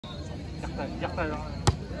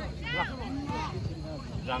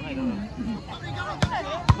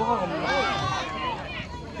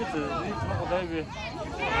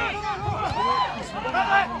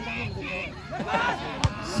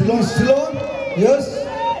Still on, yes.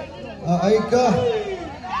 Aika.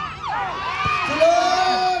 Still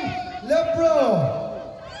on, Lepro.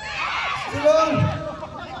 Still on.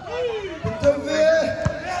 Interview.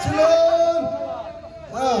 Still on.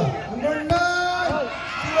 Number 9.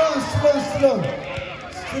 Still on.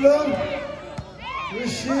 Still on.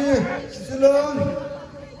 Rishi. Still on.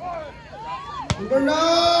 Number 9.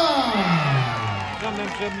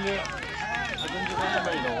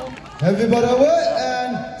 Everybody away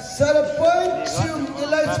and set a point to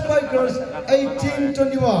Elite Spikers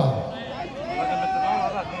 18-21.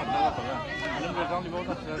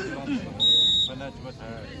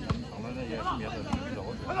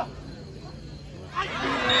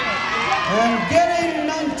 And getting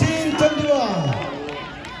 19-21.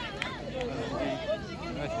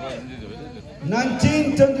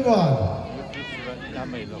 19-21.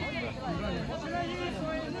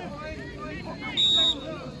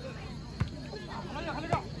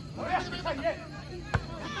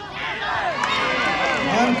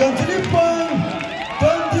 And continue point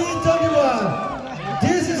 20-21.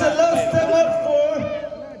 This is the last time out for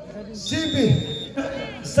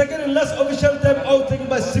CB. Second and last official time out taken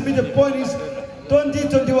by CB. The point is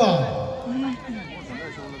 20-21.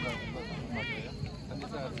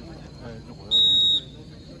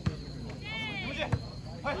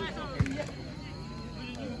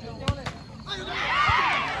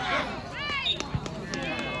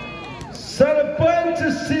 Set a point to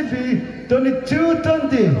CB,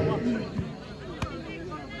 22-20.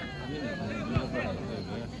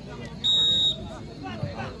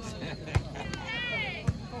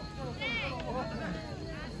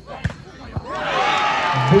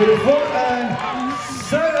 Beautiful and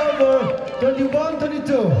set over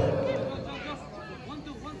 21-22.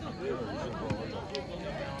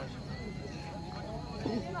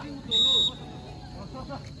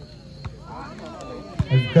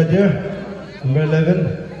 Kadir, number 11.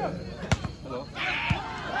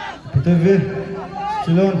 Peter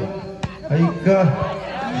Shilon, Aika.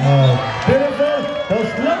 Beautiful. That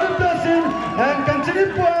was 11 passing and continue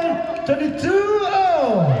point 22-0.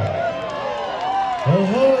 Oh,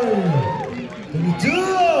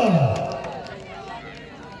 22-0.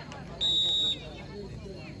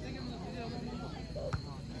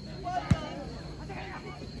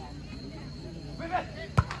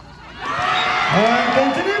 And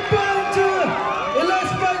continue point to Elite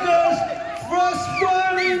Spikers. Frost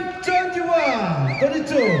warning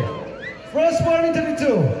 22. Frost warning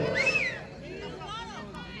 22.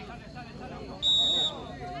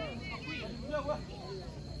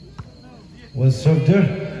 Was served there.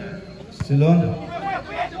 Still on.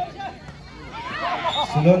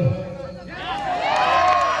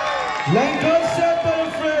 Line concept by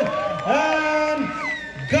Fred. And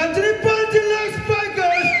continue point to Elite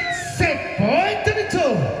Spikers. Set point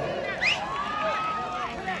 22.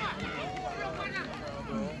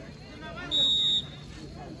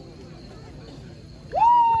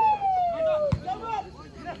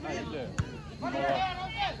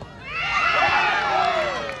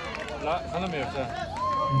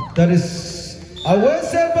 That is a well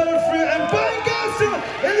set by the free and by Gaston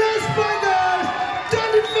in Elite Spikers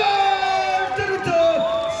 25-32.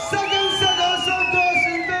 Second set also goes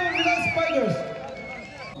in favor of Elite Spikers.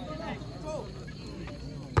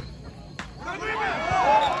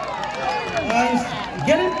 And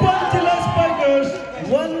getting point to Elite Spikers,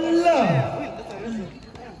 1 love.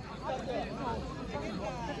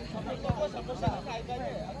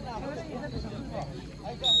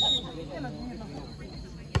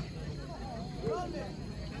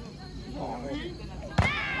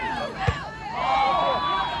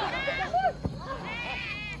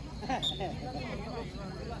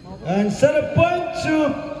 And set a point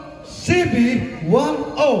to CB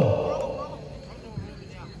 1-0.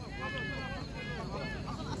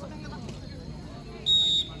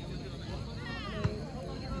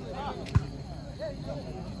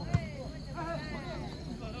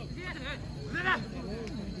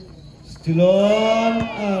 Still on,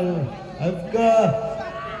 I've got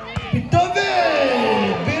Pitove,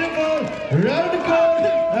 beautiful, round the goal,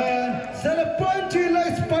 and set a point to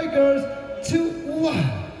Elite Spikers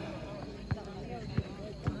 2-1.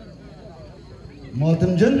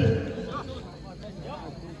 Maltamjan.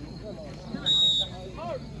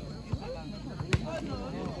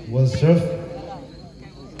 Well served.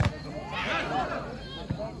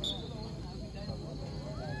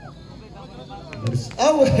 That is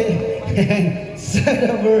away and set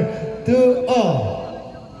over 2-all.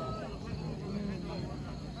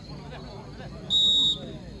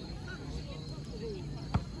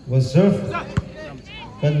 Was serve.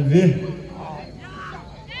 Kanvi.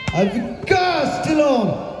 Avika still on.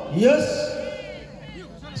 Yes.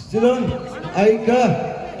 Still on.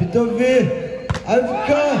 Aika. Pitovi.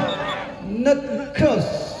 Avika. Not cross.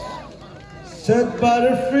 Set by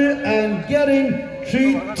referee and getting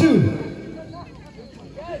 3-2.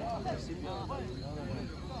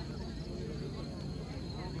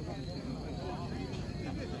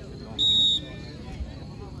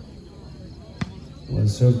 One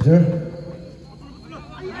serve there.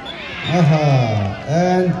 Aha.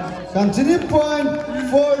 And continue point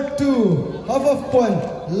 4-2. Half of point.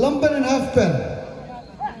 Lumpen and half pen.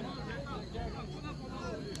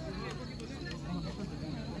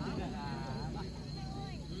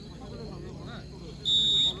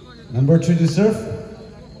 Number 3 to serve.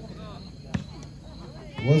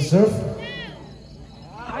 One serve.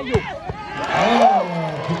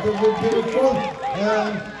 Oh, beautiful.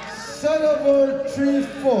 And set over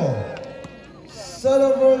 3-4. Set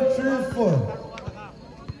over 3-4.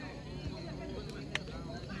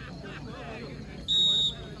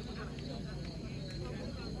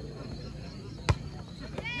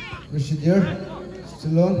 Rashid here.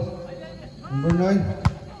 Still on. Number 9.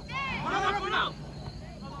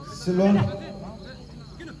 Still on.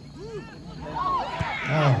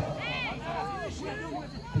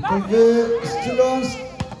 Still on.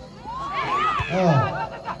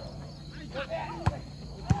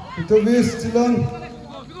 Pitovi still on.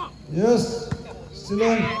 Yes. Still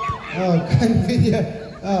on. Can't be here.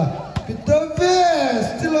 Pitovi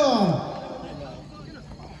still on.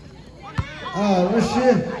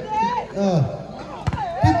 Rashid.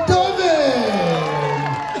 Pitovi.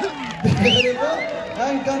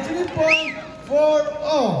 And continue point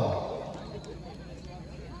 4-all.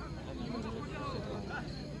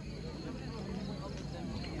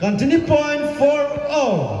 Continue point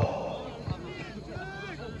 4-all.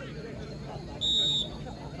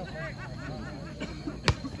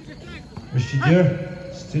 Rashid here,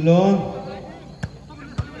 still on.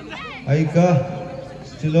 Aika,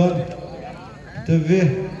 still on. Pitovi,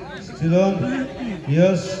 still on.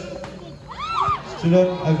 Yes. Still on.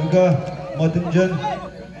 Avika. Matunjan,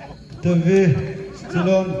 Pitovi, still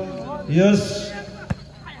on, yes.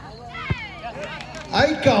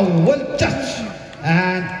 Aika, well touch,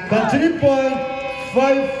 and continue point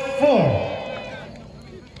 5-4.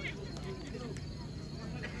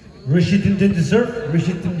 Rashid Timjan to serve,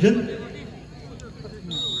 Rashid Timjan.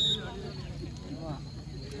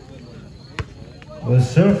 Well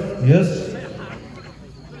serve, yes.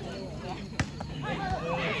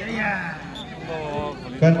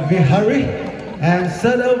 Can we hurry and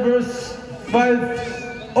set over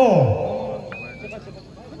 5-all.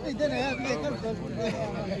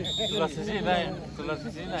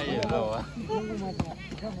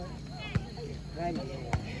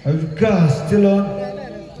 Avika still on.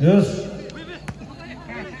 Yes.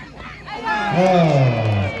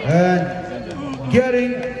 And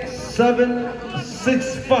getting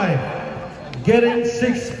 7-6-5. Getting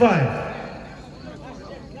 6-5.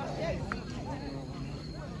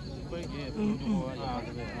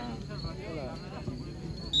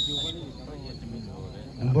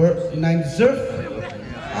 Number 9 serve.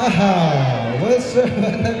 Aha, well served.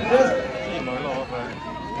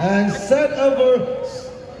 And set over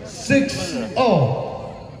 6-all.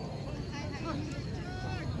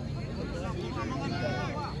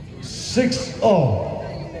 6-all.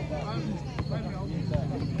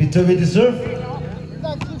 Pitovi to serve.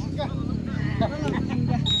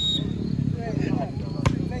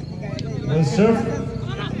 Well served.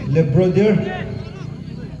 Lebro there.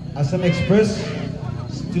 Assam Express.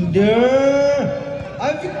 Still there.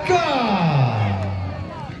 Avika.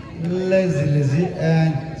 Lazy.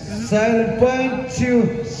 And silent point to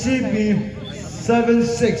CB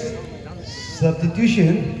 7-6.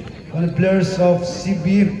 Substitution on the players of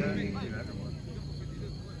CB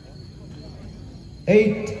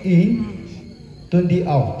 8 in, 20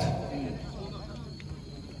 out.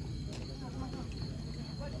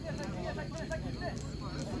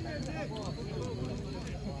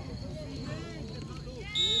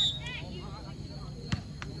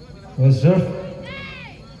 Well served.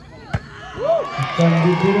 It can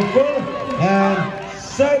be beautiful. And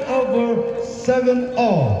side over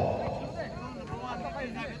 7-all.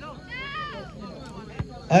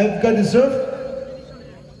 I've got the serve.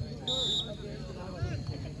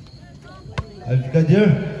 I've got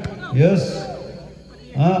here. Yes.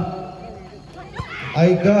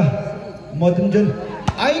 Aika. Matunjan.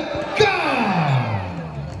 Aika.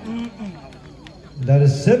 That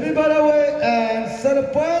is CB by the way, and set a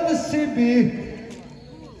point to CB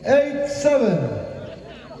 8-7.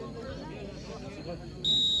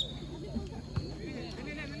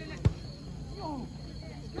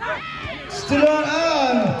 Still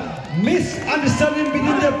on misunderstanding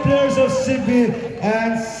between the players of CB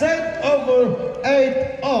and set over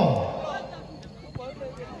 8-0.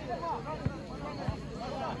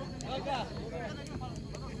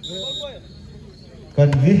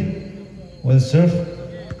 Kanvi will serve,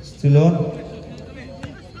 still on.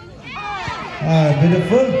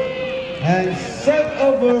 Beautiful. And set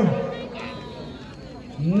over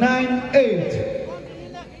 9-8.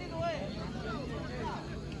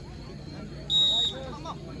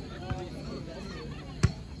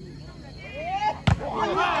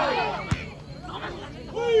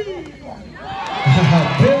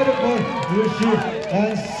 Beautiful, Rishi,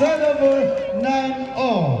 and set over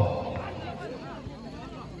 9-0.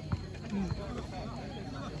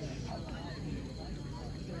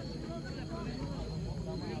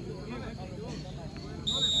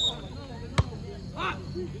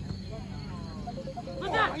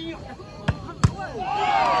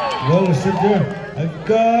 Well received there. I've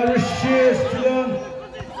got Rishi still on.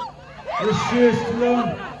 Rishi still on.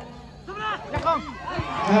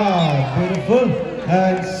 Beautiful.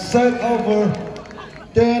 And set over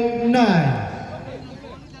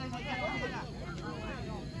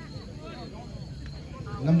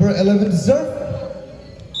 10-9. Number 11 serve.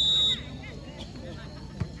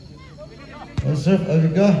 Serve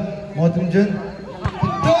Alvika Motimjan.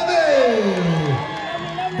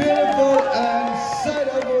 Beautiful, and set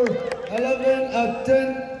over 11 at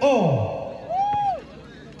 10-0.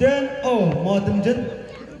 10-0 Motimjan.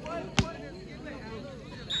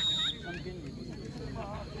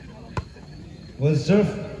 Will serve.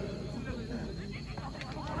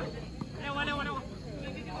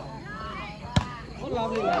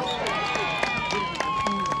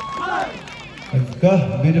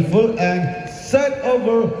 Beautiful, and set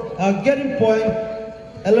over getting point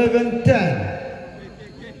 11-10.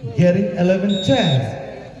 Getting 11-10.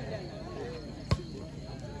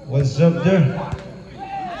 What's up there?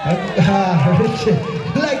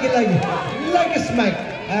 Like a smack.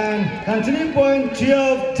 And continuing point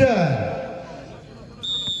 12-10.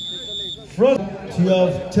 From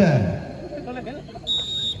 12-10.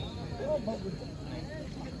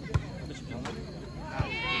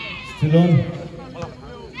 Still on.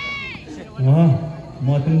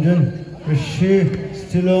 Martinjan, Rishi,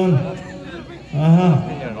 still on.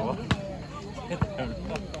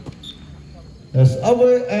 That's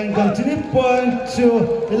away, and continuing point to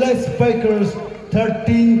Elite Spikers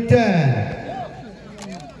 13-10.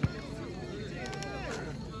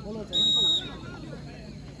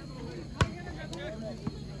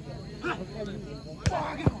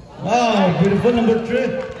 Beautiful number 3,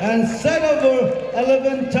 and set over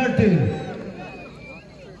 11-13.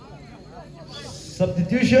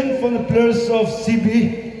 Substitution from the players of CB.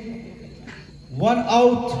 1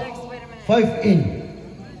 out, 5 in.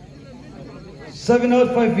 7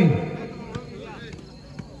 out, 5 in.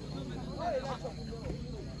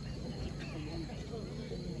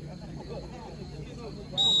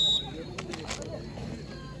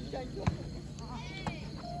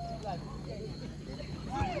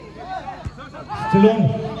 Still on.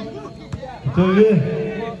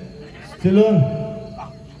 Still on.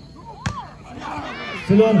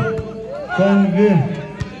 Still on.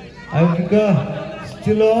 Africa.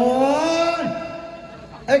 Still on.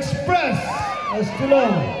 Express. Still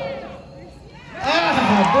on.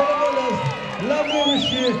 Lovely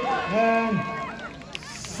Rishi. And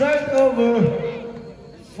set over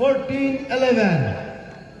 14-11.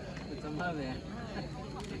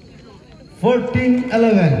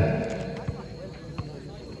 14-11.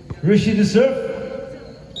 Rishi to serve.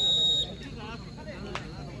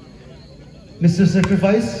 Mr.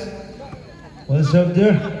 Sacrifice. Well served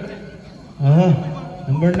there.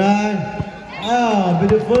 Number 9.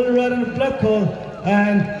 Beautiful run on the block hole.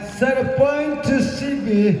 And set a point to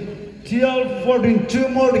CB. TL 14. 2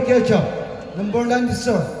 more to catch up. Number 9 to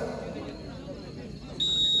serve.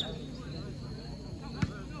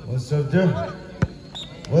 Well served there.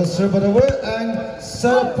 Well served by the way. And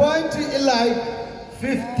set a point to Elite.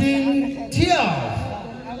 15 TL.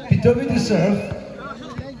 Pitobi to serve.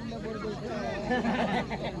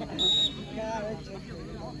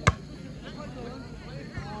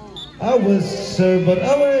 I will serve but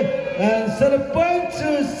away and set a point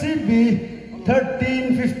to CB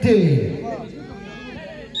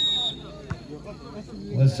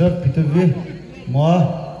 13-15. Will serve Pitobi. More.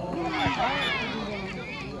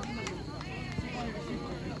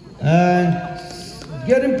 And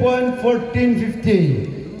getting point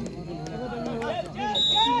 14-15.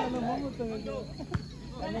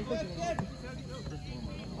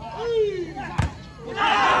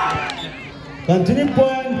 Continue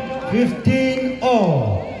point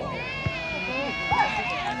 15-all.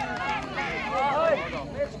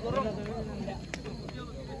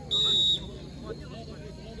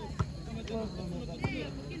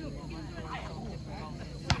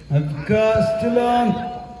 I've got still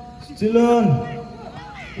on.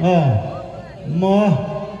 Oh, Ma,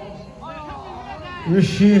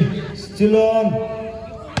 Rishi, still on.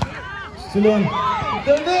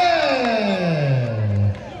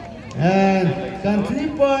 And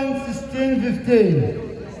continue point 16-15.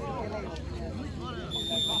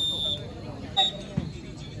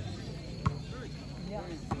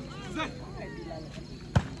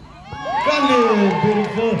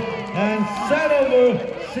 Beautiful and set over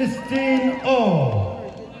 16-all.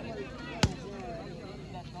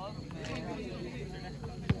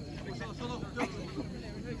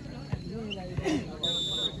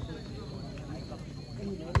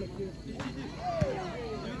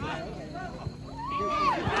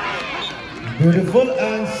 Beautiful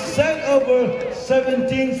and set over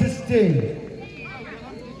 17-16.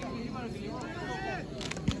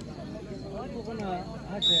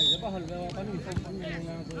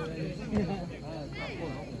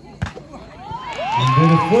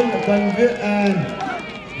 Beautiful and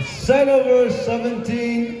set over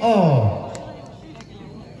 17-all.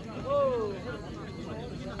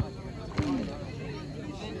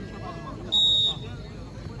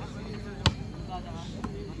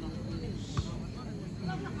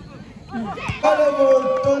 Over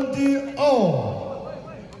 20-all.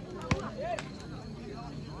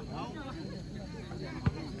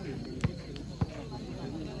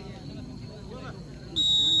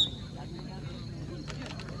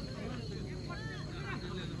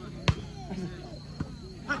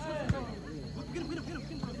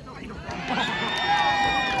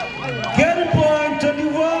 Getting point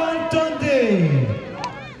 21-20.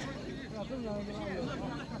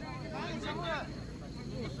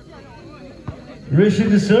 Rishi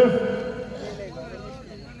to serve.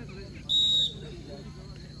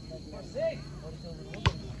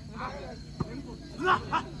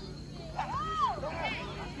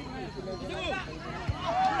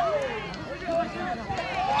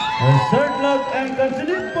 Third lock and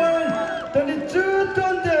continue point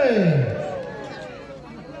 22-20.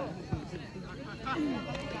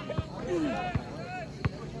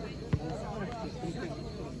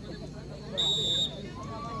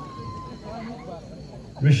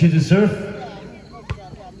 Rishi to serve.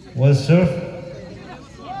 Well served.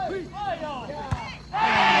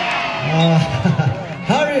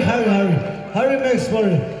 Hurry makes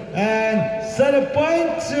worry. And set a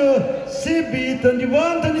point to CB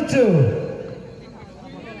 21-22.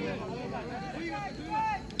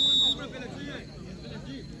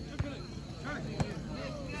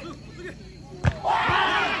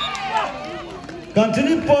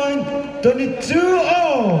 Continue point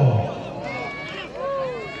 22-all.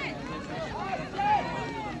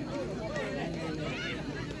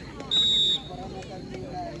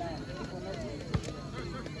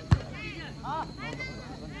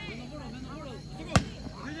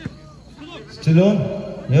 Still on?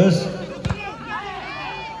 Yes.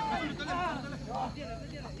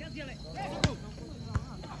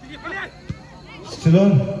 Still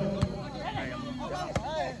on?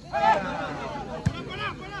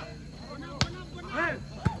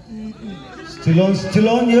 Still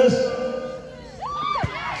on, yes.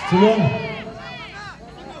 Still on.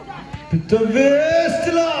 Pitove,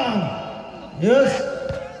 still on. Yes.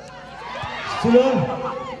 Still on.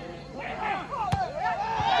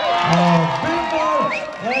 And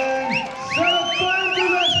 7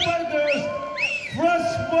 US Fighters,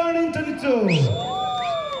 first warning 22.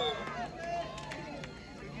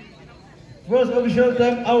 First official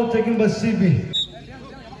time out taken by CB.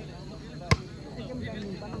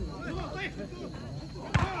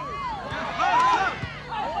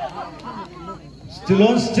 Still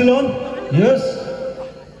on, yes.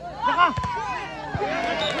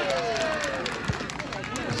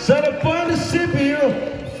 Set a point to CB,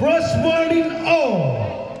 first warning all.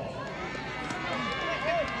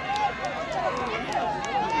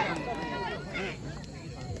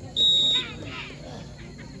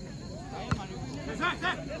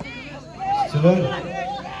 Still on.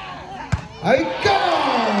 I go!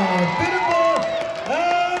 Beautiful!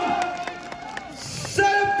 And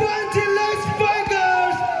set a point to Las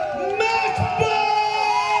Vegas! Match by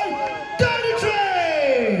 33!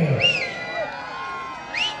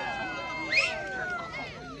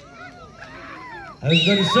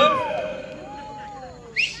 Aika the serve.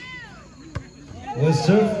 Well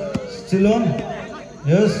serve. Still on.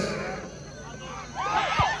 Yes.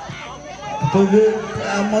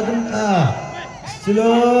 Still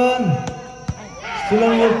on. Still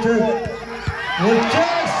on. Work check. Work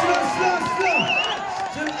check.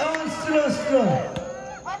 Still on.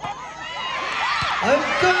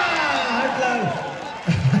 Aika.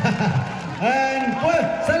 And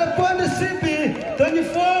set up point to CP.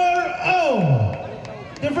 24-0.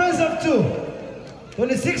 Difference of 2.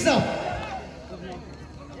 26 up.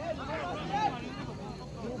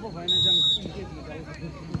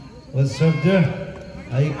 Well served there.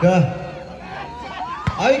 Aika.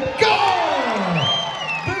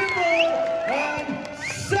 Beautiful. And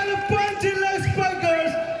set up point to last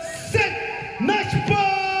spikers. Set. Match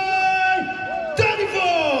point. 24.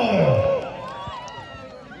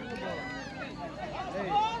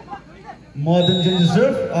 Modern change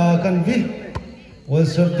serve. Kanvi. Well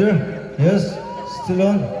served there. Yes. Still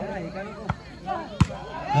on.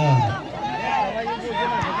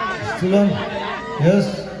 Still on. Yes.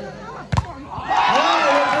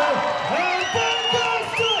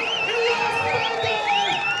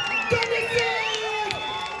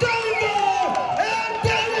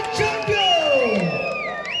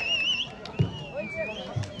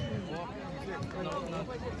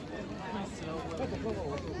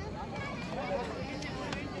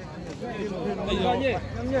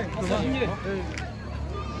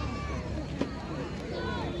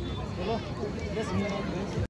 Yes.